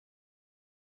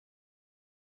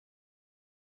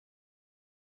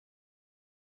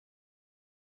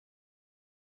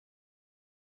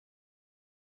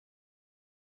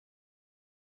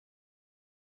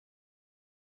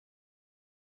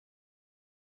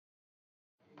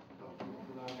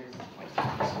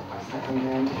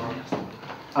company name.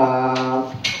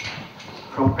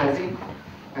 From Prezi.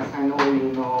 As I know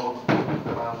you know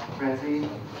about Prezi, you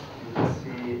can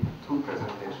see two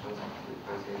presentations with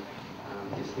Prezi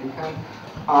this weekend.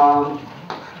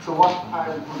 So what I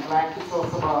would like to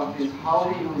talk about is how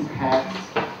we use Haxe,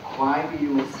 why we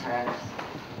use Haxe,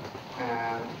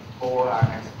 and all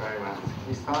our experiments.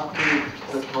 We started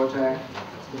the project,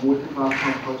 the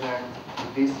Multiplatform project,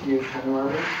 this year,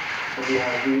 January, so we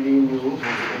are really new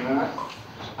beginners,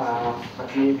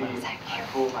 but maybe I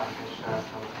hope I can share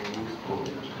something useful.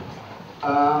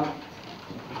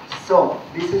 So,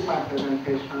 this is my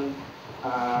presentation.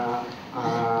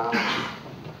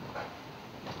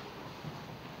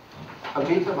 A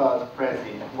bit about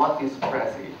Prezi. What is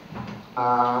Prezi?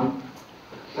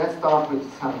 Let's start with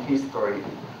some history.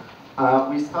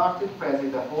 We started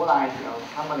Prezi, the whole idea,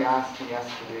 somebody asked me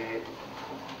yesterday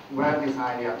where this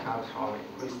idea comes from.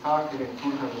 We started in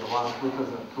 2001,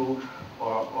 2002,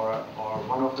 or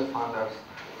one of the founders,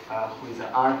 who is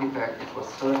an architect, it was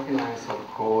 30 lines of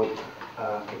code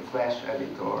in Flash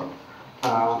editor.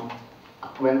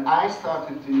 When I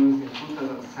started to use in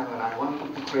 2007, I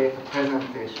wanted to create a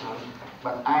presentation,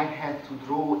 but I had to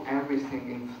draw everything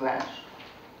in Flash,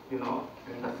 you know,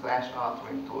 in the Flash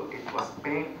authoring tool. It was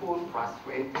painful,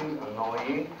 frustrating,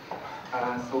 annoying.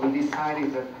 So we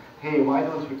decided that, hey, why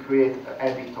don't we create an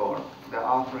editor, the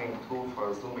authoring tool for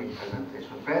a zooming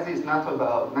presentation. Prezi is not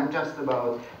just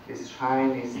about this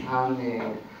shiny,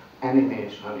 stunning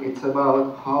animation. It's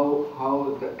about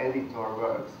how the editor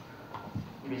works.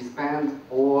 We spend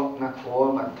not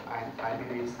all, but I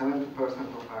believe 70%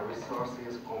 of our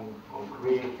resources on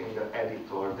creating the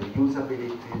editor, the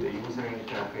usability, the user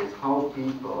interface, how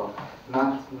people,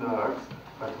 not nerds,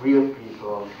 but real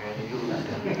people can use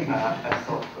a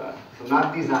software. So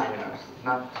not designers,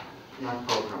 not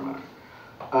programmers.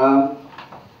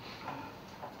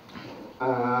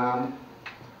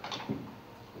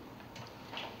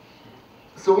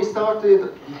 So we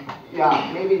started,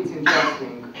 yeah, maybe it's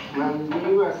interesting. When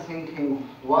we were thinking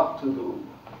what to do,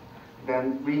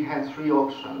 then we had three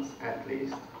options at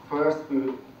least. First,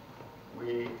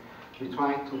 we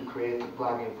tried to create a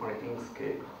plugin for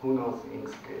Inkscape. Who knows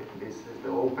Inkscape? This is the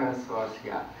open source,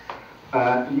 yeah.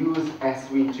 Use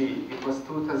SVG. It was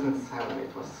 2007.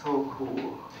 It was so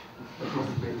cool. The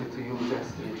possibility to use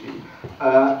SVG.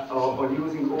 Or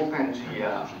using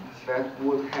OpenGL. That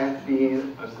would have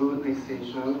been a good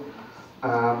decision.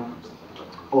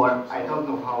 Or I don't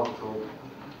know how to.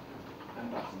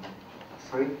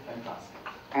 Sorry?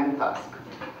 Mtask.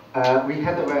 We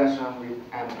had a version with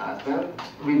Mtask. Then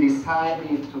we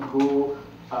decided to go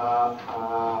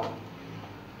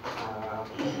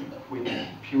with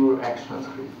pure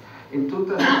ActionScript. In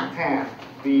 2010,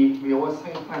 we also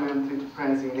implemented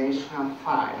Prezi in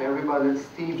HTML5. Everybody,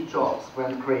 Steve Jobs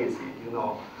went crazy, you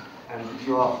know. And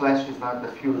your Flash is not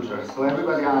the future. So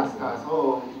everybody asked us,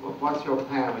 oh, what's your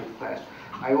plan with Flash?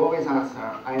 I always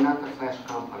answer, I'm not a Flash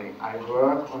company. I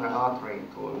work on an authoring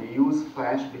tool. We use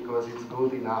Flash because it's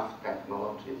good enough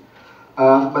technology.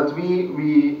 But we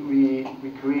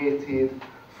created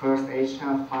first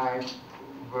HTML5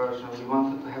 version. We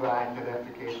wanted to have an iPad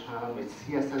application with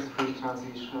CSS-free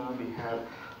transition. We had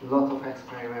a lot of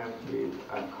experiments with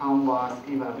Canvas,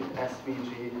 even with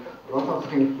SVG, a lot of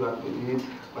things that we did,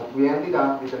 but we ended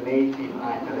up with a native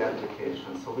iPad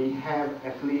application. So we have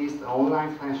at least an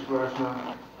online Flash version,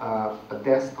 a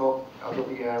desktop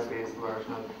Adobe Air-based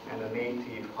version, and a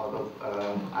native Adobe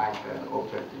iPad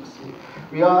Objective-C.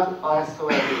 We are also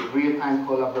at real-time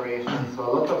collaboration, so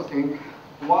a lot of things.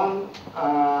 One,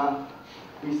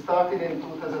 we started in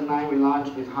 2009, we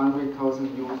launched with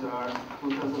 100,000 users,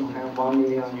 2010, 1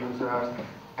 million users,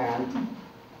 and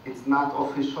it's not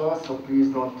official, so please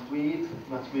don't tweet,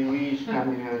 but we reached 10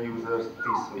 million users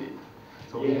this week.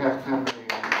 So we have 10 million.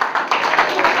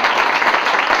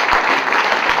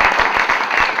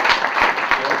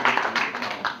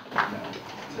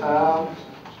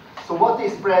 So what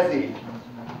is Prezi?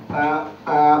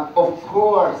 Of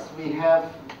course, we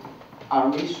have our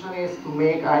mission is to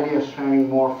make idea sharing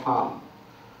more fun,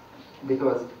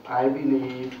 because I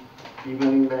believe even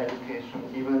in the education,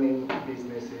 even in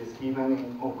businesses,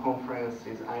 even on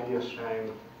conferences, idea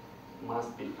sharing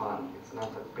must be fun. It's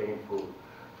not a painful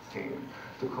thing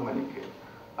to communicate.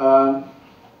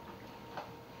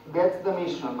 That's the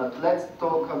mission, but let's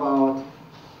talk about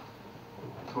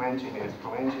to engineers,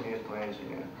 from engineer to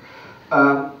engineer.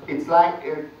 It's like,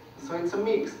 so it's a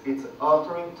mix. It's an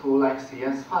authoring tool like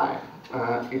CS5.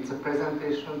 It's a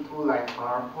presentation tool like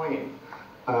PowerPoint.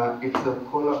 It's a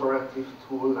collaborative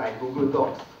tool like Google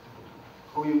Docs.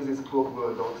 Who uses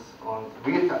Google Docs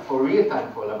for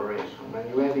real-time collaboration? When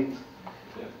you edit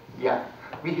Yeah,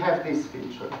 we have this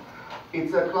feature.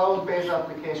 It's a cloud-based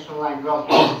application like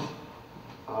Dropbox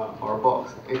or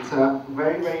Box. It's a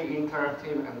very, very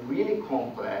interactive and really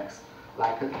complex,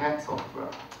 like a CAD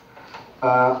software.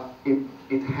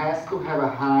 It has to have a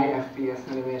high FPS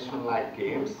animation like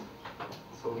games,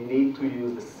 so we need to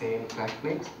use the same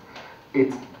techniques.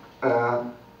 It's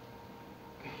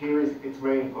it's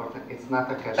very important. It's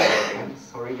not a casual game.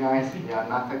 Sorry guys, we are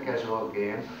not a casual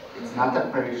game. It's not a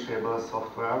perishable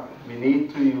software. We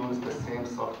need to use the same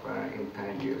software in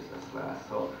 10 years as well.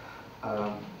 So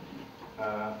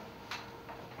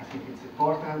I think it's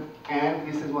important. And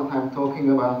this is what I'm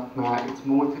talking about now. It's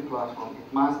multi-platform.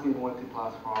 It must be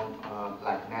multi-platform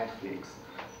like Netflix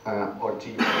or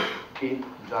Gmail. It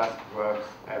just works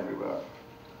everywhere.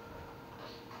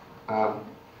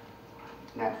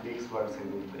 Netflix works in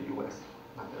the US,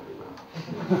 not everywhere.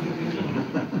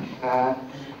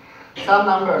 Some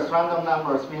numbers, random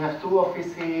numbers. We have 2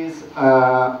 offices,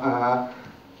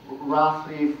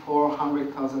 roughly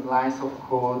 400,000 lines of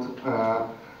code,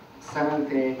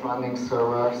 78 running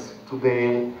servers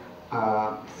today,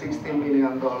 $16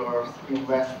 million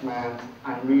investment,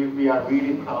 and we are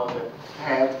really proud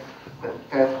that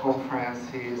TED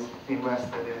conferences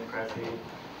invested in Prezi.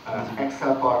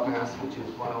 Excel Partners, which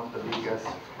is one of the biggest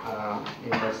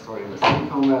investors in the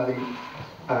Silicon Valley.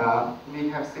 We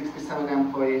have 67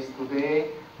 employees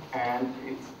today, and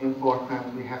it's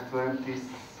important, we have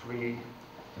 23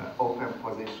 open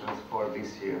positions for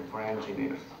this year for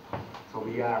engineers. So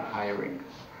we are hiring.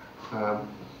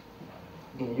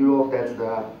 In Europe, that's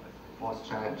the most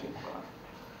challenging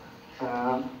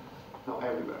part. No,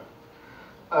 everywhere.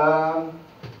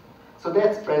 So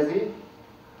that's Prezi.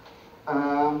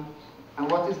 And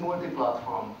what is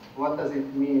multi-platform? What does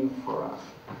it mean for us?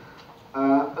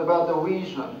 About the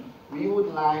vision, we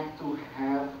would like to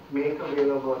make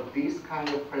available these kind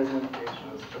of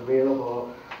presentations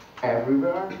available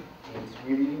everywhere. And it's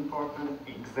really important,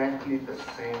 exactly the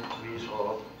same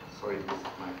visual. Sorry, this is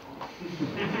my phone.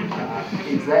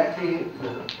 Exactly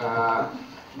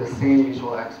the same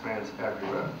visual experience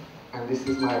everywhere. And this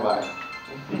is my wife.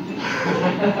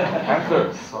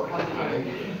 Answer. Sorry.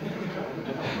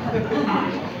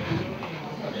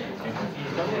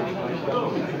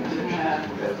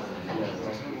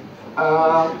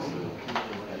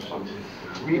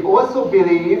 We also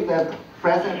believe that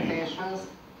presentations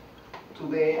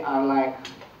today are like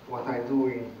what I'm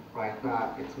doing right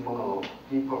now. It's monologue.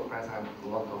 People present a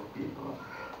lot of people.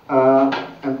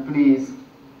 And please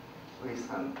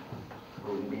listen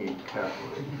to me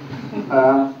carefully.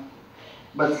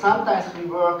 But sometimes we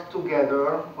work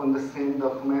together on the same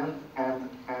document, and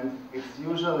it's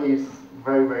usually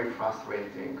very, very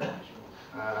frustrating.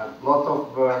 Lot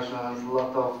of versions,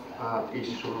 lot of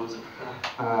issues.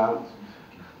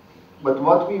 But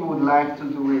what we would like to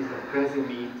do is a Prezi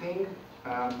meeting,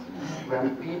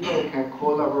 when people can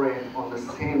collaborate on the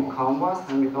same canvas,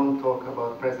 and we don't talk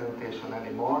about presentation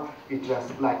anymore. It's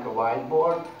just like a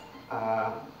whiteboard.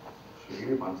 She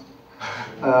really wants to.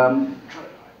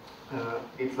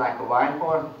 It's like a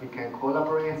whiteboard. We can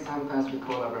collaborate. Sometimes we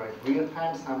collaborate real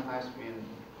time. Sometimes we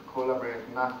collaborate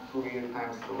not real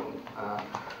time. So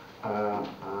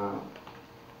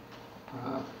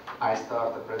I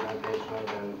start the presentation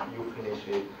and you finish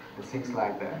it, and things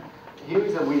like that. Here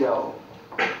is a video,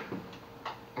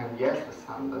 and yes, the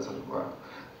sound doesn't work.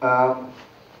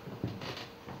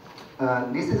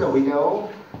 This is a video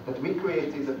that we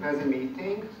created a Prezi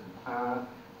meeting,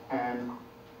 and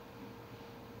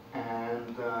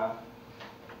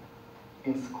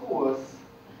in schools,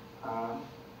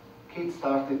 kids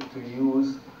started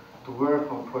to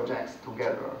work on projects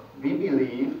together. We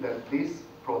believe that this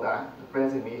product, the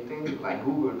Prezi meeting, like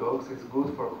Google Docs, is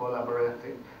good for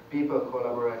people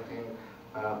collaborating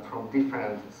from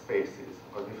different spaces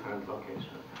or different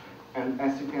locations. And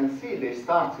as you can see, they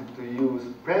started to use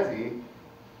Prezi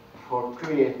for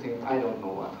creating, I don't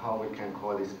know how we can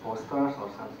call this, posters or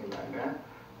something like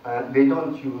that. They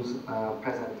don't use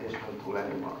presentation tool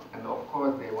anymore. And of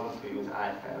course, they want to use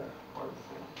iPad for the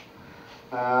same.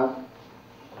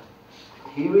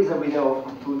 Here is a video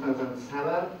from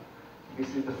 2007.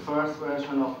 This is the first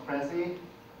version of Prezi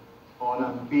on a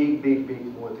big, big, big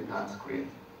multi-touch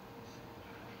screen.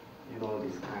 You know,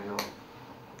 this kind of,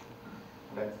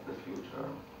 that's the future,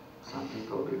 some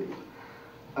people believe.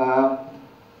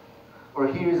 Or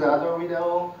here is another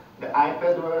video, the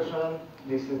iPad version.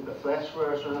 This is the Flash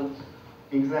version,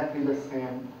 exactly the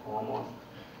same, almost.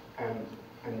 And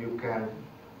you can,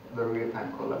 the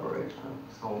real-time collaboration.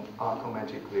 So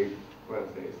automatically, well,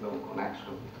 there is no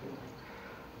connection between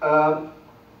them.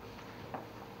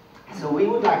 So we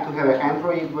would like to have an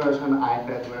Android version,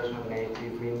 iPad version,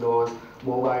 native, Windows,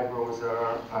 mobile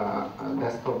browser,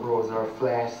 desktop browser,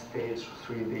 Flash, Stage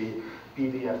 3D,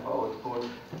 PDF output.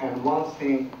 And one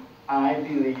thing, I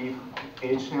believe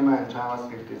HTML and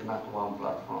JavaScript is not one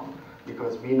platform,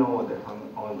 because we know that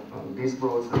on this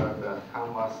browser, the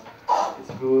Canvas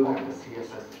is good, and the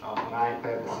CSS on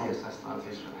iPad, the CSS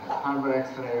transition has hardware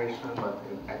acceleration, but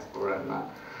in Explorer not.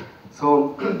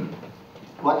 So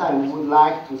what I would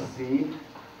like to see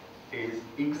is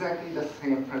exactly the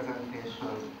same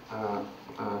presentation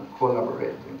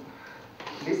collaborating.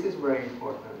 This is very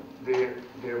important.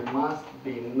 There must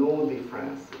be no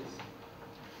differences.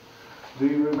 Do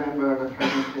you remember the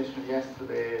presentation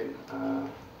yesterday?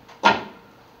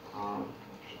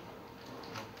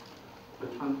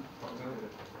 Which one?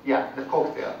 Yeah, the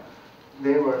cocktail.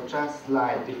 There were just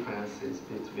slight differences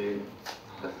between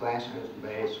the Flash and the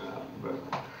HTML version.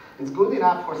 It's good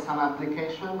enough for some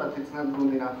application, but it's not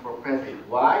good enough for Prezi.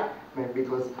 Why?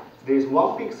 Because there's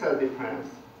 1 pixel difference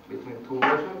between 2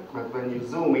 versions, but when you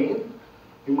zoom in,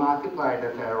 you multiply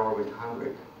that error with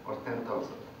 100 or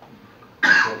 10,000.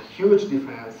 So huge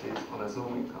differences on a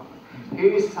zooming comment.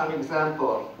 Here is some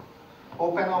example.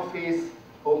 OpenOffice,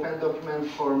 open document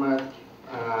format,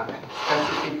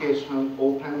 specification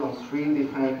open on 3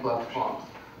 different platforms.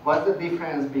 What's the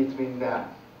difference between them?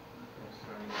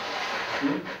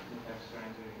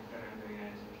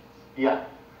 Yeah,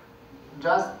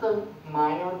 just the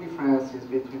minor differences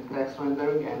between text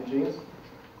rendering engines,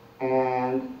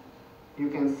 and you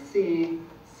can see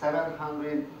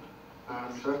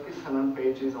 737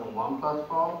 pages on one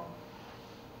platform,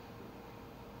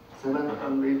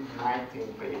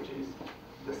 719 pages,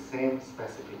 the same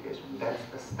specification. That's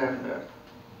the standard.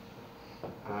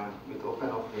 With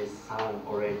OpenOffice, Sun,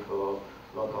 Oracle,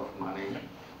 lot of money,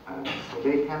 so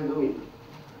they can do it.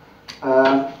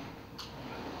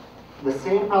 The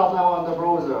same problem on the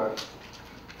browser.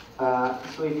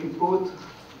 So if you put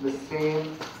the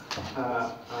same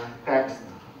text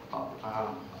out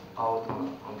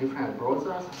on different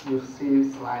browsers, you see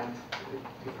slight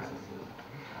differences.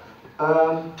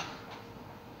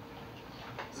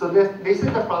 So this is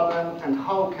the problem, and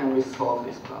how can we solve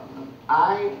this problem?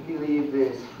 I believe there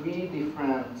is 3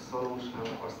 different solutions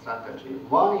or strategies.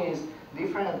 One is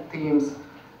different teams,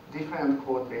 different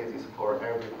code bases for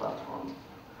every platform.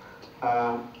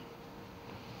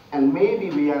 And maybe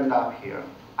we end up here.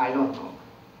 I don't know.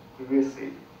 We will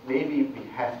see. Maybe we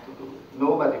have to do it.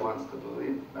 Nobody wants to do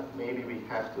it, but maybe we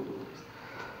have to do this.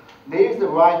 There is the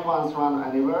right ones run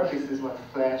anywhere. This is what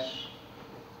Flash,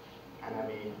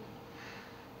 Enemy,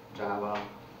 Java,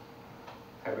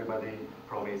 everybody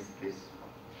promised this.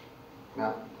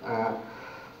 Now,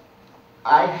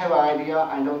 I have an idea.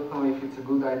 I don't know if it's a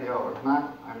good idea or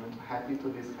not. I'm happy to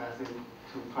discuss it,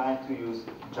 to try to use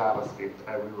JavaScript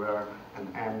everywhere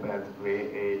and embed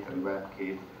V8 and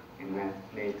WebKit in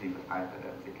native iPad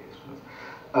applications.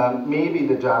 Maybe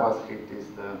the JavaScript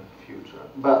is the future.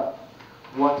 But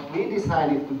what we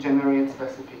decided to generate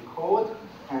specific code,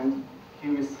 and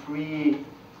here is 3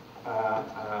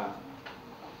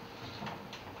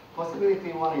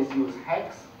 possibility. One is use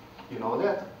Haxe, you know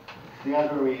that. The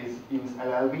other is use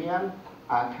LLVM,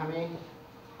 Alchemy,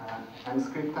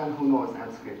 Mscripten. Who knows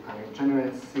Mscripten? It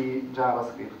generates C,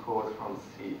 JavaScript code from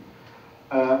C.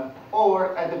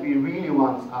 Or Adobe really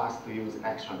wants us to use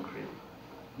ActionScript.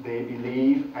 They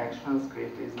believe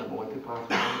ActionScript is the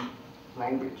multi-platform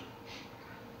language.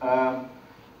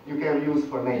 You can use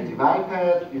for native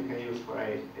iPad, you can use for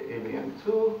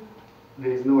AVM2.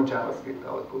 There is no JavaScript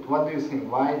output. What do you think?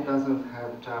 Why it doesn't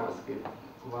have JavaScript?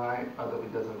 Why Adobe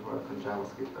doesn't work on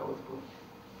JavaScript output?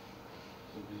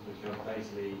 Because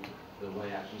basically the way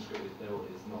ActionScript is built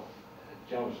is not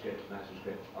JavaScript and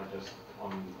ActionScript are just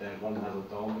on there. One has a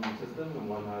DOM system and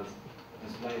one has a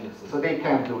display list system. So they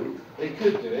can't do it. They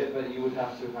could do it, but you would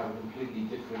have to have a completely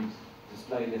different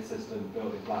display list system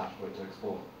built in Flash for it to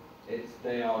export. It's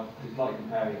like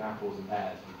comparing apples and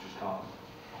pears. You just can't.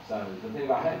 So the thing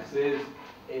about Haxe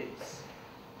is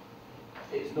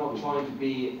it's not trying to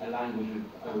be a language with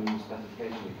own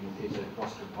specification. It's a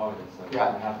cross-compiler, so it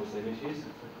doesn't have the same issues.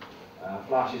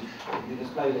 Flash is the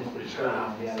display list, but it's still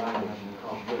has the language and you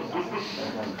can't put it.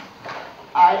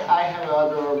 I have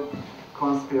other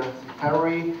conspiracy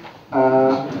theory.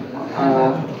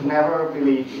 Never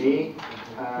believe me.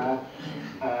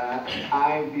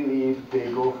 I believe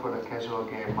they go for the casual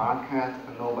game market,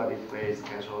 and nobody plays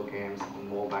casual games on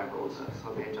mobile browsers,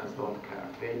 so they just don't care.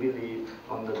 They believe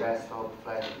on the desktop,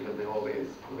 Flash will be always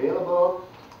available,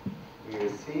 we will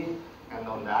see, and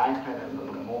on the iPad and on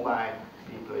the mobile,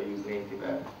 people use native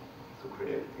app to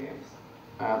create games.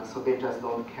 So they just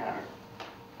don't care.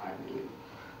 I believe.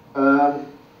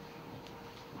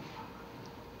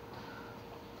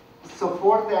 So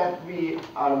for that,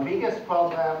 our biggest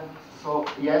problem, so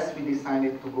yes, we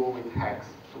decided to go with Haxe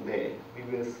today. We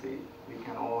will see. We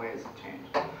can always change.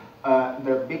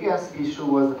 The biggest issue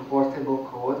was the portable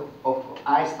code.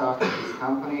 I started this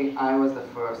company. I was the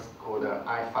first coder.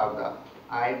 I fucked up.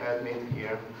 I admit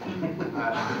here.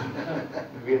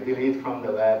 We will delete from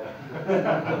the web.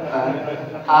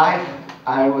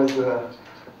 I was,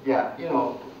 yeah, you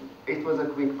know, it was a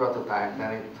quick prototype.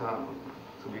 Then it turned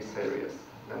to be serious.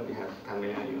 Then we have 10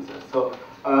 million users. So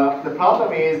the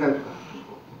problem is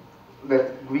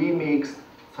that we mixed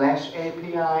Flash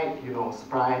API, you know,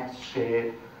 sprite,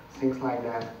 shape, things like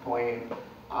that, point,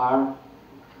 are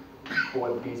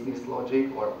called business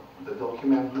logic or the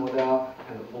document model,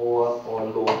 and or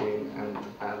loading.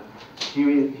 And here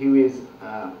is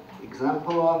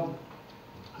example.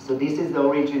 So this is the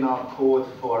original code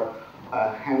for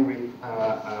handwritten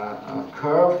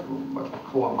curve, what we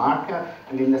call a marker,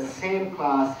 and in the same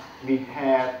class we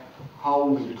have how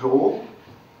we draw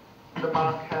the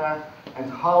marker and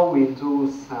how we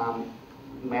do some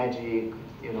magic,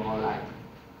 you know, like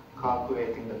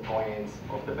calculating the points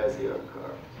of the Bezier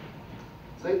curve.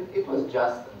 So it was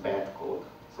just bad code.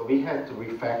 So we had to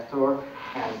refactor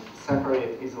and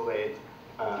separate, isolate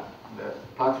the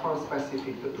platform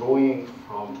specific, the drawing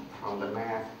from the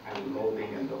math and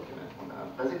loading and document model.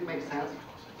 Does it make sense?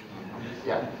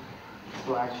 Yeah.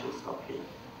 So I should stop here.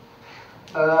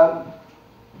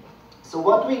 So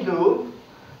what we do,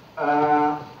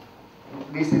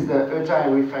 this is the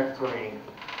agile refactoring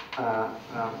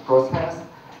process.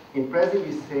 In Prezi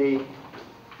we say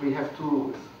we have two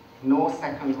rules. No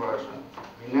second version.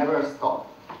 We never stop.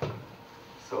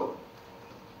 So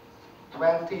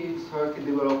 20, 30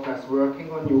 developers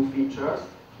working on new features,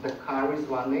 the car is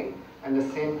running, and at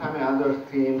the same time another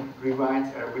team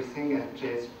rewrites everything and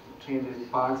changes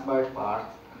parts by part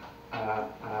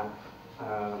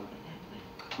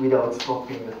without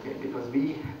stopping the thing. Because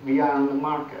we are on the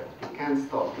market, we can't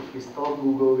stop. If we stop,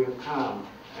 Google will come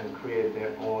and create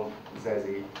their own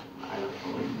Zazzy, I don't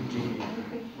know,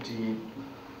 G,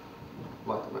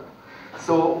 whatever.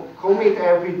 So commit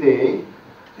every day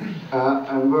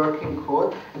and working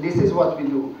code. And this is what we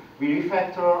do. We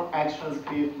refactor action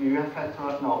script, we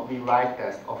write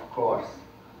test, of course.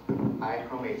 I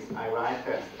promise, I write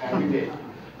test every day.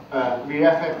 We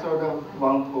refactor the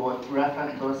one code,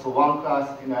 so one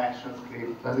class in the action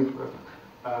script, does it work?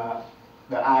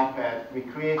 The iPad, we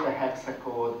create a Haxe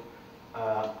code.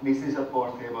 This is a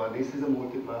portable, this is a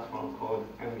multi-platform code,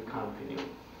 and we continue.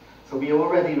 So we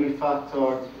already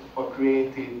refactored or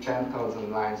created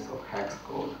 10,000 lines of Haxe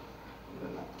code.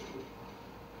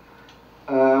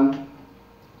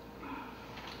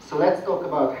 So let's talk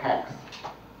about Haxe,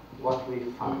 what we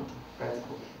found. That's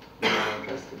what we're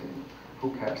interested in.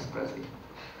 Who cares, Prezi?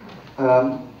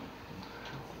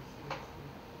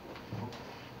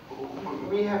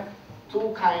 We have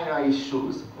two kind of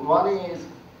issues. One is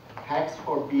Haxe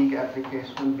for big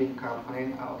application, big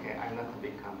company. Okay, I'm not a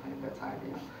big company, that's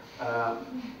idea.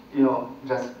 You know,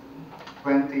 just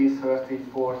 20, 30,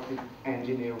 40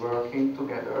 engineers working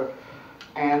together.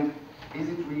 And is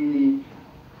it really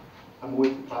a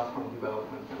multi-platform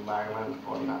development environment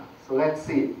or not? So let's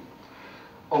see.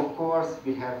 Of course,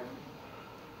 we have,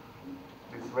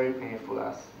 it's very painful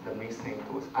us, the missing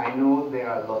tools. I know there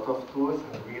are a lot of tools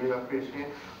and really appreciate,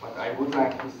 but I would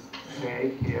like to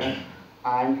say here,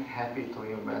 I'm happy to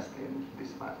invest in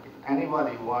this part. If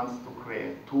anybody wants to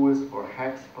create tools for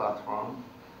Haxe platform,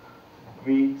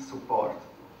 we support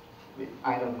with,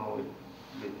 I don't know,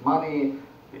 with money,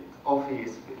 with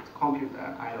Office, with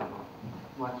computer, I don't know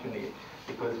what you need.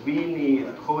 Because we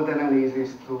need code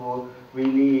analysis tool, we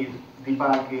need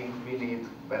debugging, we need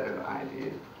better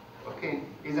ideas. Okay,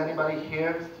 is anybody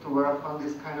here to work on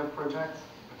this kind of project?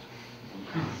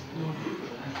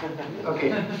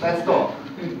 Okay, let's talk.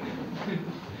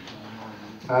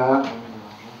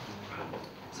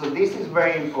 So this is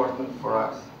very important for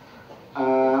us.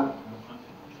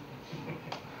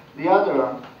 The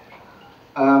other,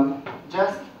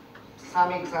 just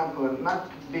some example, not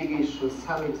big issues,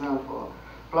 some example.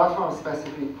 Platform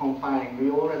specific compiling,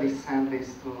 we already sent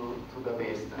this to the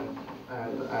list,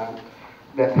 and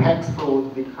that Haxe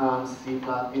float becomes C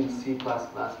in C++.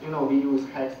 You know, we use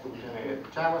Haxe to generate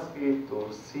JavaScript,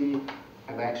 to C,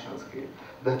 and ActionScript.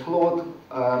 The float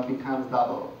becomes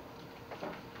double.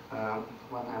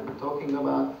 What I'm talking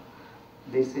about,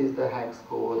 this is the Haxe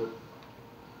code.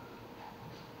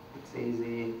 It's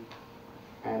easy,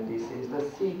 and this is the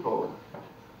C code.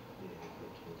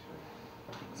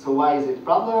 So why is it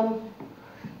problem?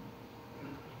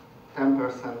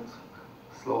 10%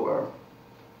 slower.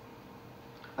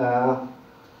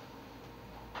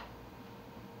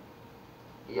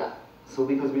 Yeah, so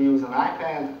because we use an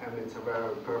iPad and it's a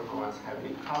very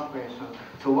performance-heavy calculation,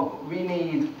 so we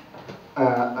need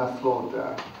a float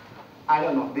there. I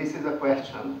don't know, this is a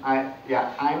question. I'm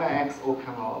an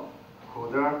ex-OCaml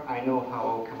coder. I know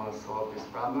how OCaml solved this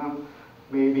problem.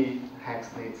 Maybe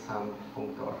Haxe needs some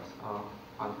functors or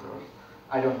functors.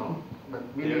 I don't know, but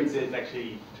we need... It's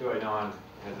actually 209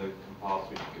 has a compile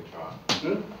switch you can try.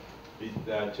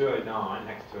 The 209,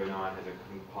 Haxe 209 has a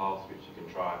compile switch you can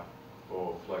try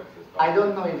for Flux. I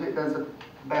don't know if that's the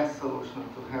best solution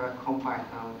to have a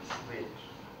compile switch.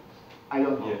 I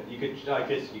don't know. Yeah, you could. I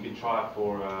guess you could try it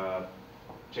for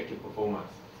check your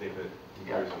performance, see if it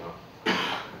improves or not.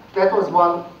 That was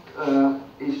one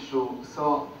issue.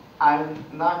 So I'm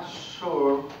not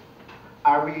sure.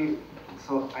 Are we?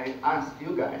 So I asked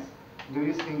you guys. Do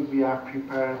you think we are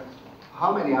prepared?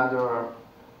 How many other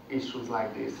issues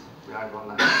like this we are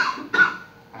gonna? Not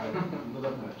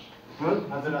that much.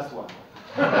 Not the last one.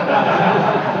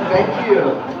 Thank you.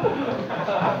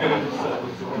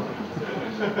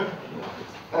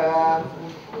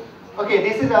 Okay,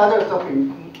 this is the other topic,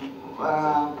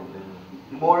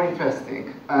 more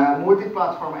interesting.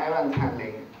 Multi-platform event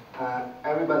handling.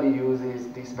 Everybody uses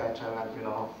dispatch event,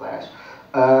 Flash.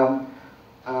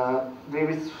 There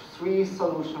is 3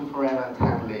 solutions for event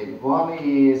handling. One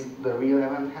is the real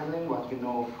event handling, what we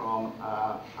know from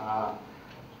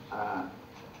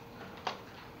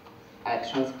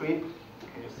ActionScript.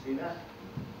 Can you see that?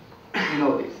 You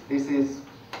know this. This is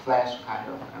Flash kind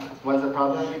of events. What's the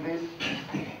problem with this?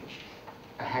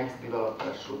 A Haxe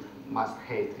developer must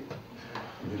hate it.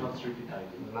 Not strictly tied.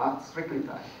 Not strictly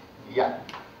tied. Yeah.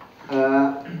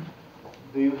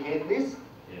 Do you hate this?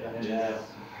 Yes.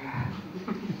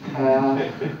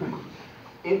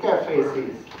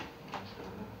 Interfaces.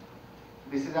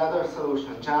 This is another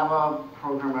solution. Java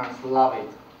programmers love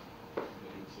it.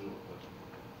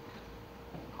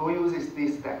 Who uses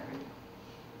this technique?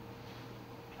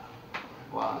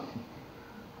 One.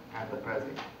 And the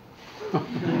Prezi.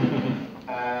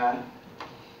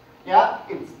 Yeah,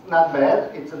 it's not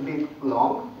bad. It's a bit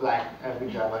long, like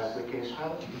every Java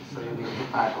application, so you need to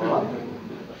type a lot.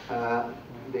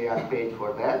 They are paid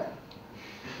for that.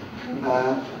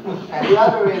 And the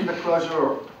other is the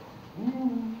closure.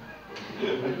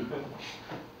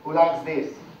 Who likes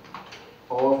this?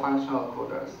 All functional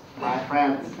coders, my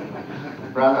friends,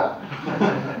 brother.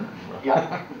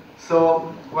 Yeah.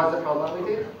 So, what's the problem with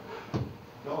it?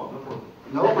 No problem.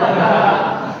 No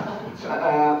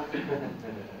problem.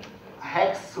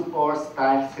 Haxe supports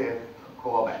type-safe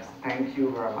callbacks. Thank you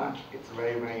very much. It's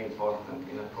very, very important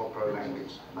in a proper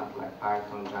language, not like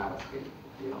Python, JavaScript,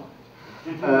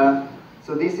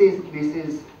 So this is this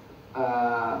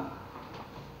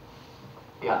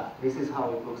is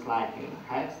how it looks like in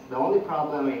Haxe. The only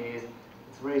problem is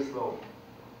it's very slow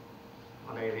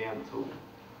on AVM2.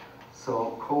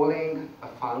 So calling a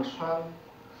function,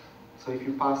 so if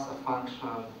you pass a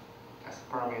function as a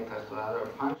parameter to another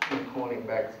function, calling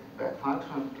back that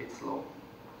function, it's slow.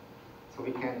 So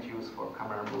we can't use for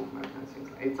camera movement and things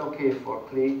like that. It's okay for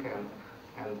click and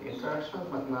interaction,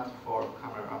 but not for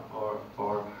camera or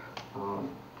for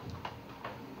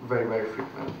very, very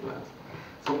frequent events.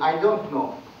 So I don't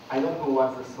know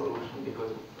what's the solution,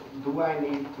 because do I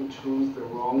need to choose the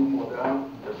wrong model,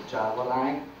 the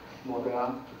Java-like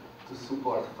model, to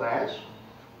support Flash,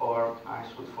 or I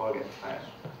should forget Flash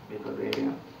because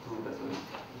AVM2 doesn't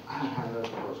handle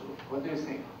closure? What do you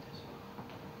think?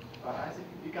 I think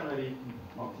you can really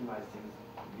optimize things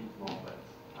a bit more, but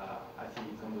I think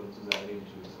it comes down to the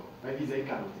AVM2, so maybe they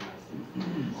can optimize things.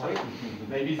 Sorry?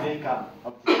 Maybe they can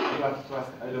optimize. You have to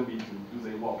ask Adobe to do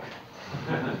their work.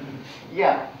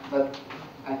 Yeah, but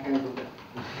I can do that.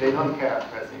 They don't care at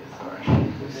Prezi, sorry.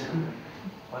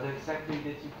 What exactly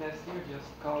did you test here? Just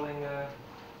calling an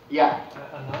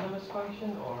anonymous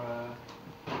function or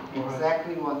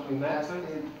exactly what we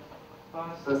method?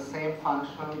 tested. The same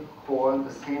function called,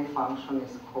 the same function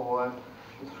is called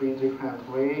in 3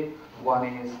 different ways. One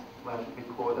is when we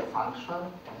call the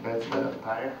function, that's the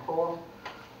direct call.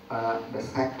 The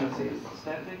second is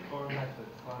static or method,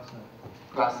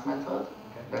 class method.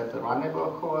 That's the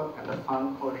runnable code, and the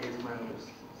fun code is when you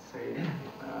say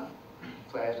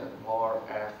flash that var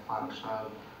f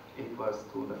function equals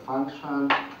to the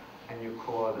function, and you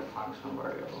call the function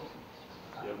variable.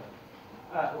 Yep.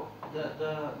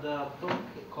 The func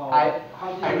call. I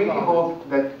really hope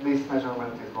that this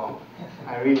measurement is wrong.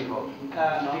 I really hope.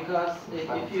 Because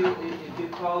if you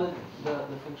call it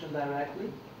the function directly,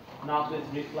 not with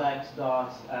reflex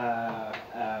dot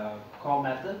call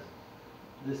method,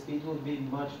 the speed would be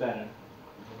much better.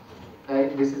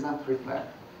 wait, this is not reflect.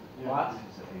 What?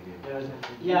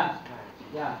 Yeah.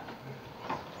 Yeah.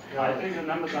 Yeah, I think the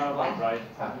numbers are about right.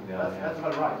 That's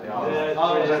about right. Yeah.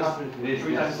 Oh, It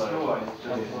Three is times slow. slower is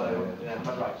just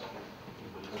about right.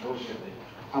 Unfortunately.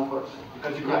 Unfortunately.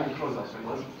 Because you can't control that, so you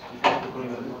can't control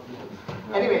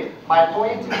that. Anyway, my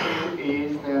point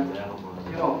is that,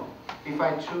 you know, if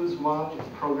I choose one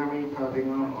programming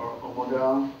paradigm or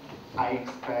model, I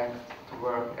expect to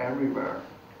work everywhere.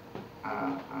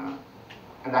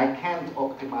 And I can't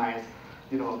optimize,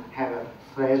 you know, have a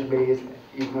Flash-based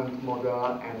event model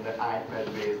and the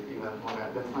iPad-based event model.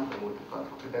 That's not a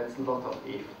multi-platform. That's a lot of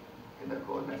if in the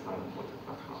code. That's not a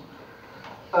multi-platform.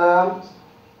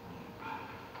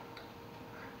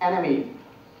 Enemy.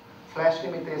 Flash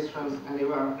limitations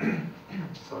anywhere.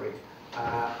 Sorry.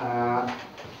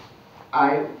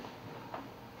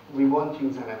 We won't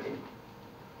use enemy.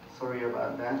 Sorry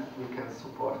about that. We can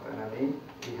support enemy.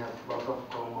 We have a lot of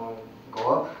common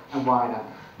goal. And why not?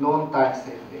 Non-type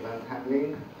safe event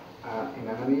handling in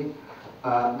enemy.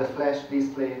 The Flash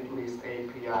display list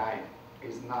API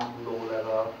is not low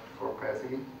level for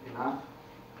Prezi enough.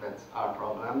 That's our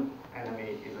problem.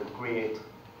 Enemy is a great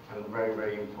and very,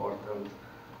 very important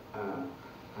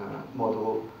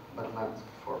module, but not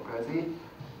for Prezi.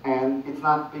 And it's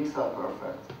not pixel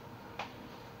perfect.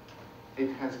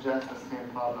 It has just the same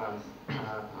problems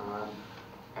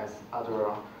as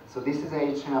other. So this is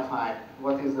HTML5.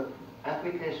 What is the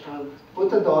application?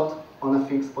 Put a dot on a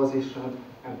fixed position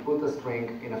and put a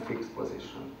string in a fixed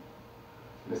position.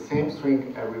 The same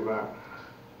string everywhere.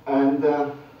 And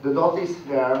the dot is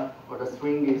there, or the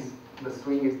string is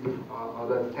or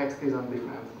the text is on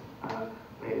different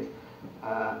place.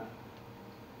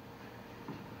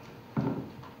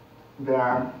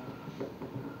 There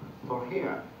or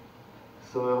here.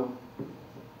 So,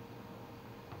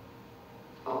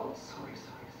 oh, sorry.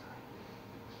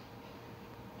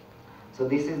 So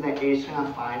this is the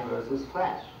HTML5 versus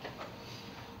Flash.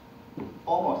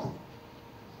 Almost.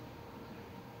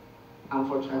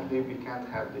 Unfortunately, we can't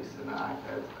have this in an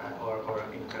iPad or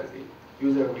in Prezi.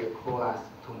 User will call us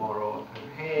tomorrow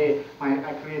and, hey,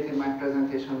 I created my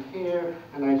presentation here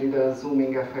and I did a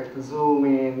zooming effect, zoom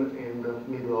in the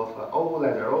middle of a O,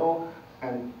 letter O,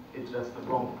 and it's just the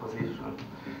wrong position.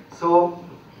 So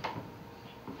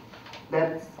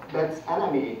that's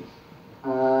enemy.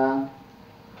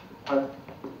 But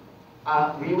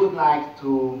we would like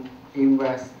to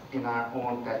invest in our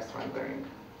own text rendering.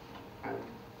 And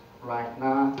right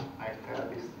now, I tell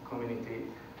this community,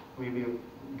 we will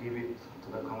give it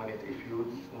to the community. If you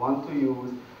want to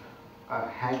use a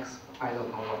Haxe, I don't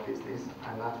know what is this,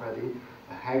 I'm not ready,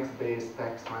 a Haxe-based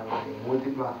text rendering,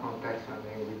 multi-platform text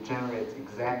rendering, which generates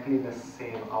exactly the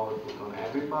same output on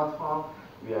every platform,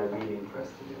 we are really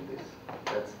interested in this.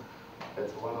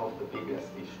 That's one of the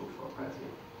biggest issues for Prezi.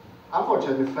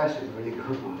 Unfortunately, Flash is really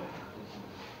good on that.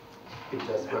 It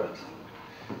just works.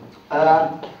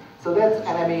 So that's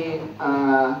enemy,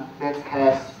 that's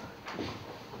Haxe.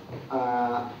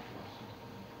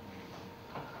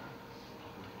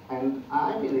 And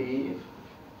I believe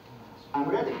I'm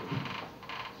ready.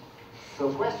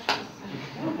 So questions?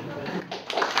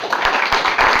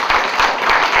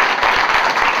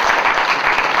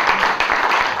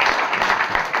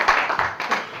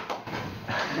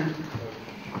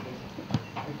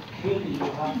 Clearly, you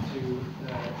have to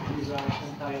rewrite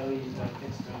entirely the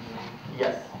text rendering.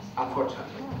 Yes,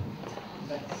 unfortunately.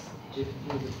 That's just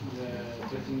the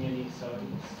 13 minutes, so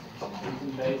it's written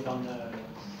based on the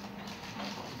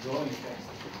drawing text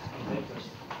and vectors.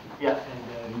 Yeah.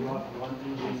 And you have one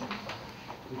engine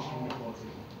which can import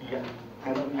it. Yeah.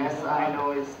 And as I know,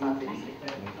 it's not easy.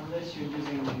 Unless you're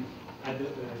using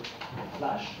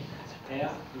Flash Air,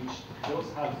 which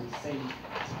does have the same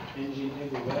engine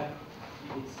everywhere,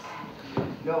 it's...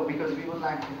 No, because we would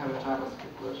like to have a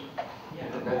JavaScript version. Yeah,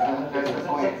 that's the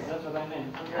point. That's what I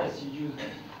meant. Unless you use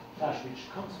Flash, which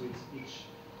comes with each,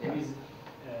 Yeah. it's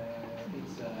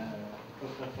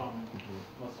cross-platform,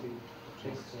 mostly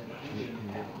text engine,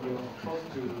 you're supposed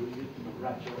to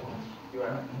write your own. You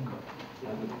are.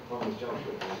 And the problem with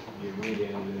JavaScript is you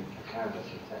really only limit the canvas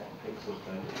for pixels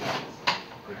per text,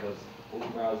 because all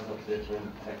browsers have different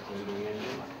text rendering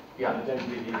engines. Yeah. And they don't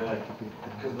give you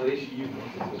because the issue you've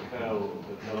got is the curl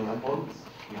response.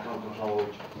 You can't control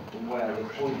where the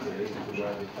point is to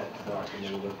where the text starts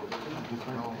and all the positions.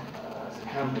 So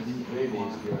canvas really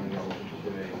is the only option for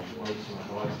doing way too much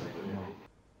license.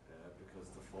 Because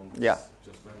the font's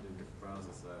just rendered in different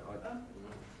browsers. So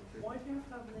why do you have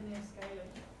to have linear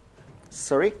scaling?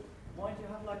 Sorry? Why do you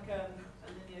have like a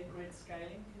linear grid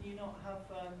scaling? Can you not have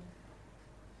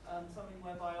something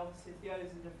whereby obviously if the O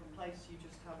is in a different place, you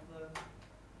just have the...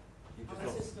 you just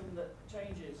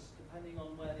changes depending on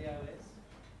where the O is?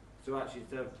 So actually,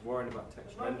 instead of worrying about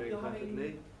text rendering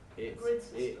perfectly,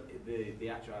 the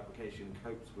actual application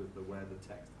copes with where the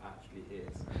text actually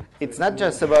is. So it's not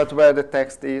just about where the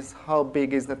text is, how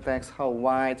big is the text, how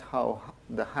wide, how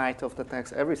the height of the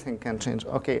text, everything can change.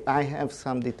 Okay, I have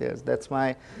some details. That's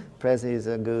why Prezi is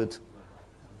a good...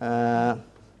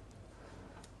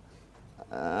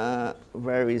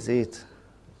 where is it?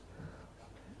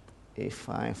 If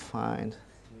I find...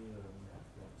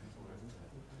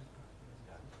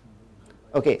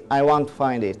 Okay, I won't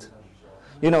find it.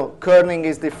 You know, kerning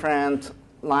is different,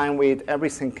 line width,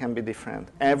 everything can be different.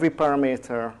 Every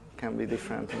parameter can be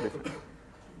different. So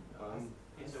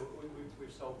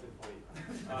we've solved it for you.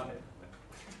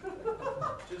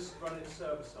 Just run it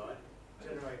server side,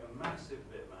 generate a massive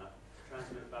bitmap,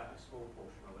 transmit back a small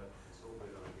portion of it. It's all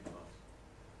good on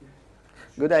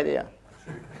a good idea.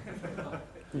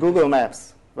 Google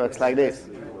Maps works like this.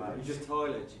 You just tile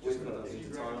it. You just cut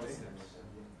it tiles.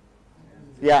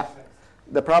 Yeah.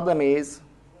 The problem is,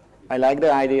 I like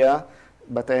the idea,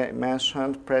 but I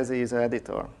mentioned Prezi is an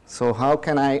editor. So how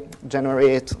can I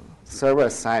generate server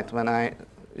side when I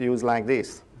use like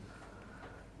this?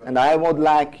 And I would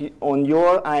like on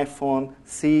your iPhone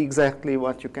see exactly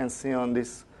what you can see on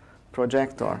this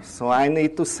projector. So I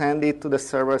need to send it to the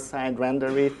server side,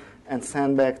 render it, and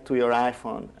send back to your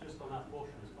iPhone. Just on that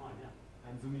portion is fine, yeah.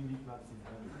 And zooming bitmaps is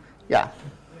better. Yeah.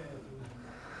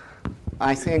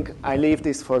 I think I leave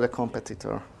this for the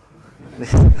competitor.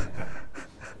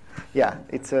 Yeah,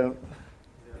 it's a...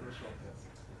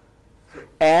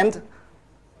 And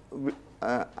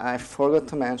I forgot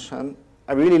to mention,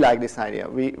 I really like this idea.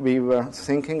 We were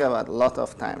thinking about a lot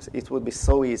of times. It would be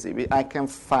so easy. I can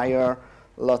fire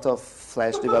a lot of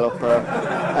Flash developer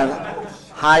and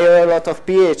hire a lot of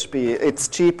PHP. It's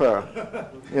cheaper,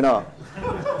 you know.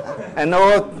 And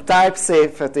no type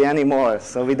safety anymore,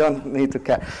 so we don't need to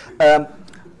care.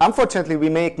 Unfortunately, we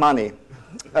make money.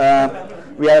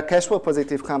 We are a cash flow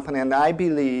positive company, and I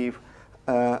believe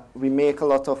we make a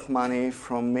lot of money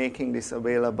from making this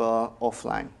available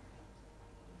offline.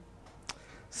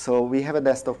 So we have a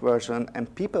desktop version,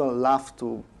 and people love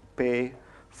to pay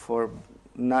for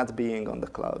not being on the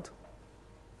cloud.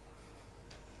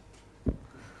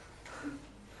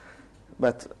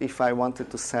 But if I wanted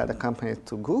to sell the company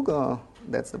to Google,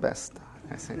 that's the best,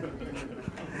 I think.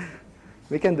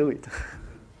 We can do it.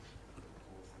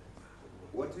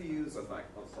 What do you use of X?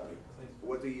 Oh, sorry.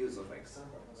 What do you use of X?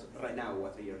 So right now,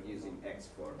 what are you using X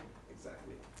for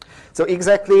exactly? So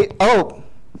exactly, oh,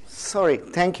 sorry,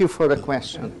 thank you for the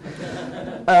question.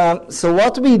 So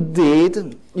what we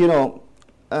did, you know,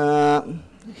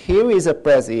 here is a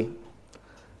Prezi.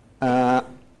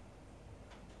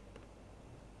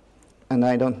 And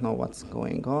I don't know what's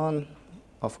going on.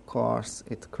 Of course,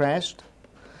 it crashed.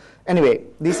 Anyway,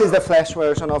 this is the Flash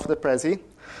version of the Prezi.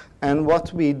 And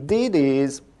what we did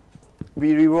is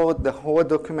we rewrote the whole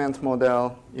document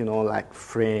model, you know, like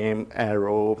frame,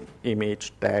 arrow,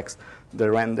 image, text, the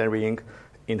rendering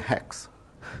in Haxe.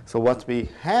 So what we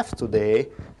have today,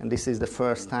 and this is the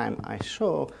first time I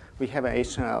show, we have an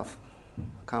HTML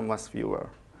canvas viewer.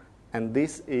 And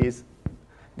this is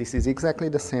exactly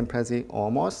the same Prezi,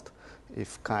 almost,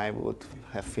 if Kai would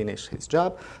have finished his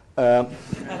job. And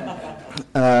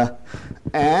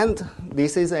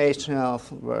this is the HTML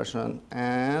version,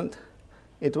 and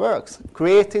it works.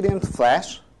 Created in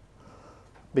Flash,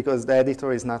 because the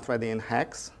editor is not ready in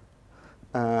Haxe,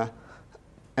 and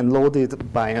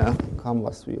loaded by a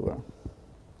canvas viewer.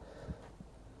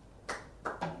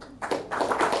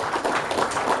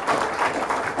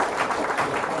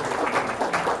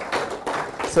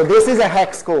 So this is a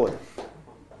Haxe code.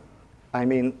 I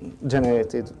mean,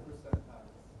 generated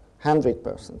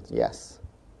 100%, yes.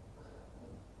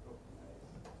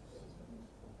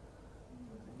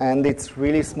 And it's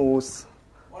really smooth.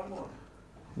 One more.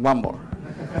 One more.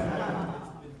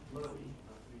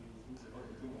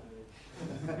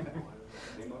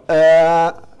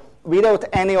 Without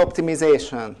any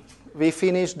optimization. We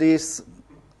finished this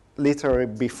literally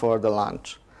before the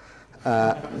launch,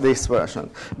 this version.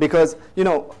 Because, you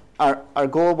know, our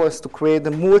goal was to create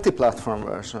the multi-platform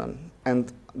version.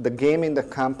 And the game in the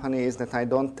company is that I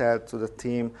don't tell to the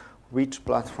team which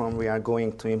platform we are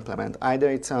going to implement. Either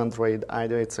it's Android,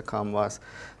 either it's a Canvas,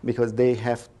 because they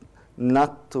have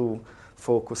not to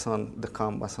focus on the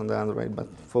Canvas on the Android, but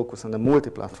focus on the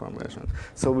multi-platform version.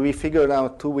 So we figured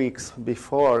out 2 weeks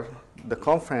before the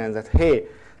conference that, hey,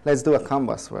 let's do a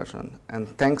Canvas version. And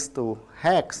thanks to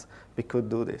Haxe, we could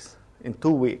do this in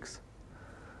 2 weeks.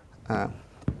 Have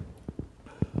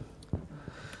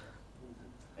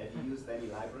you used any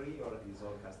library, or is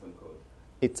all custom code?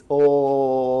 It's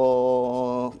all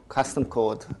custom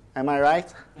code. Am I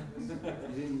right? You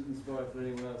didn't inspire for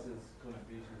anyone else's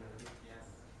contribution? Yes.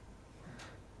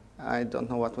 I don't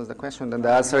know what was the question, then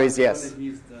the answer is yes.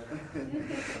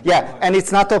 Yeah, and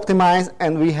it's not optimized,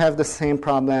 and we have the same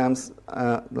problems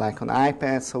like on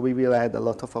iPad, so we will add a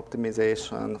lot of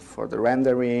optimization for the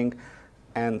rendering,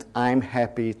 and I'm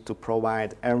happy to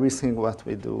provide everything what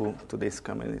we do to this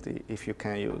community if you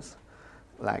can use,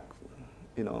 like,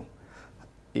 you know,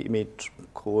 image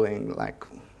cooling, like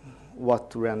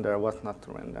what to render, what not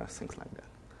to render, things like that.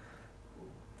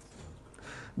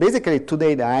 Basically,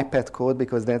 today the iPad code,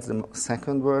 because that's the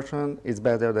second version, is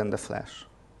better than the Flash,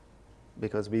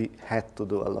 because we had to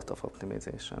do a lot of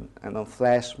optimization. And on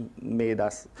Flash made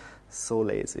us so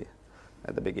lazy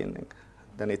at the beginning.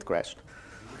 Then it crashed.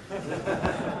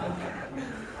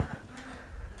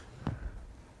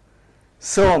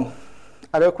 So,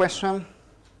 other question?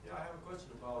 Yeah, I have a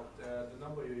question about the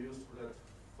number you used for that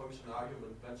function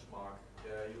argument benchmark.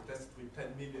 You tested with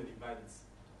 10 million events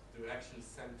to actually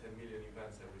send 10 million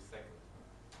events every second.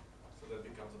 So that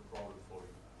becomes a problem for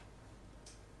you.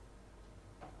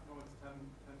 No, it's 10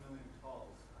 million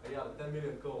calls. Yeah, 10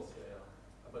 million calls, yeah.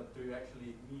 But do you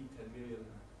actually need 10 million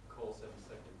calls every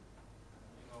second?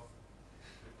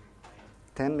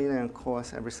 10 million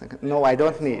calls every second. No, I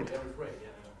don't need. Every frame, yeah.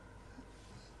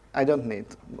 I don't need.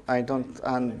 I don't.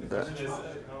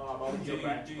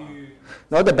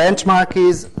 No, the benchmark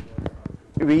is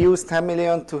we use 10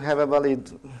 million to have a valid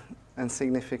and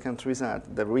significant result.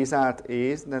 The result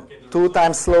is that 2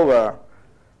 times slower.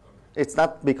 It's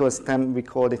not because we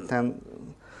called it 10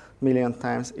 million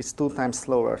times. It's 2 times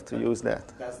slower to use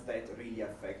that. Does that really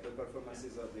affect the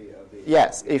performances of the?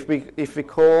 Yes, if we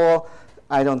call,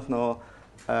 I don't know,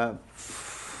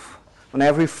 on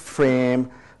every frame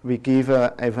we give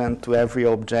an event to every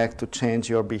object to change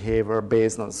your behavior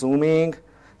based on zooming,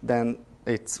 then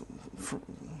it's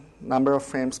number of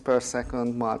frames per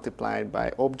second multiplied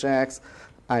by objects.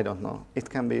 I don't know. It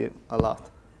can be a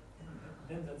lot.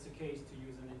 Then that's the case to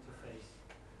use an interface.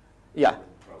 Yeah.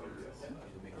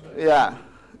 Yeah,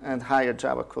 and hire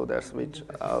Java coders, which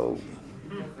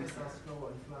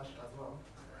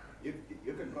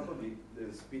You can probably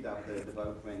speed up the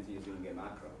development using a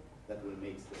macro that will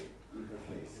make the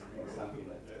interface or something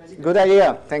like that. Good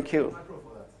idea. Thank you.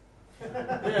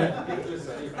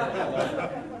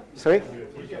 Sorry?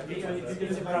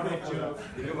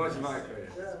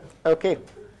 Okay.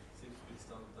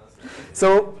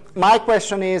 So my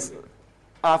question is,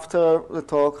 after the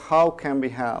talk, how can we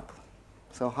help?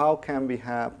 So how can we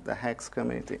help the Haxe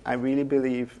community? I really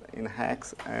believe in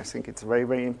Haxe. I think it's very,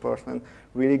 very important.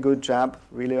 Really good job.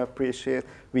 Really appreciate.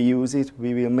 We use it.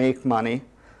 We will make money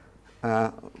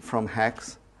from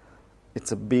Haxe.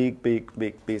 It's a big, big,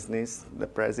 big business, the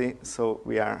Prezi. So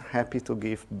we are happy to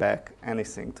give back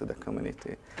anything to the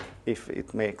community if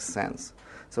it makes sense.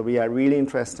 So we are really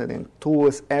interested in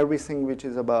tools, everything which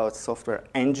is about software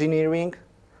engineering,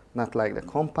 not like the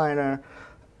compiler,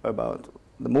 about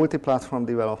the multi-platform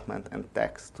development and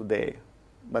text today.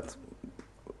 But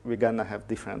we're going to have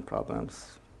different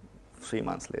problems 3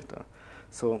 months later.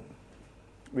 So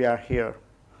we are here.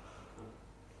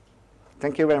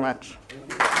 Thank you very much.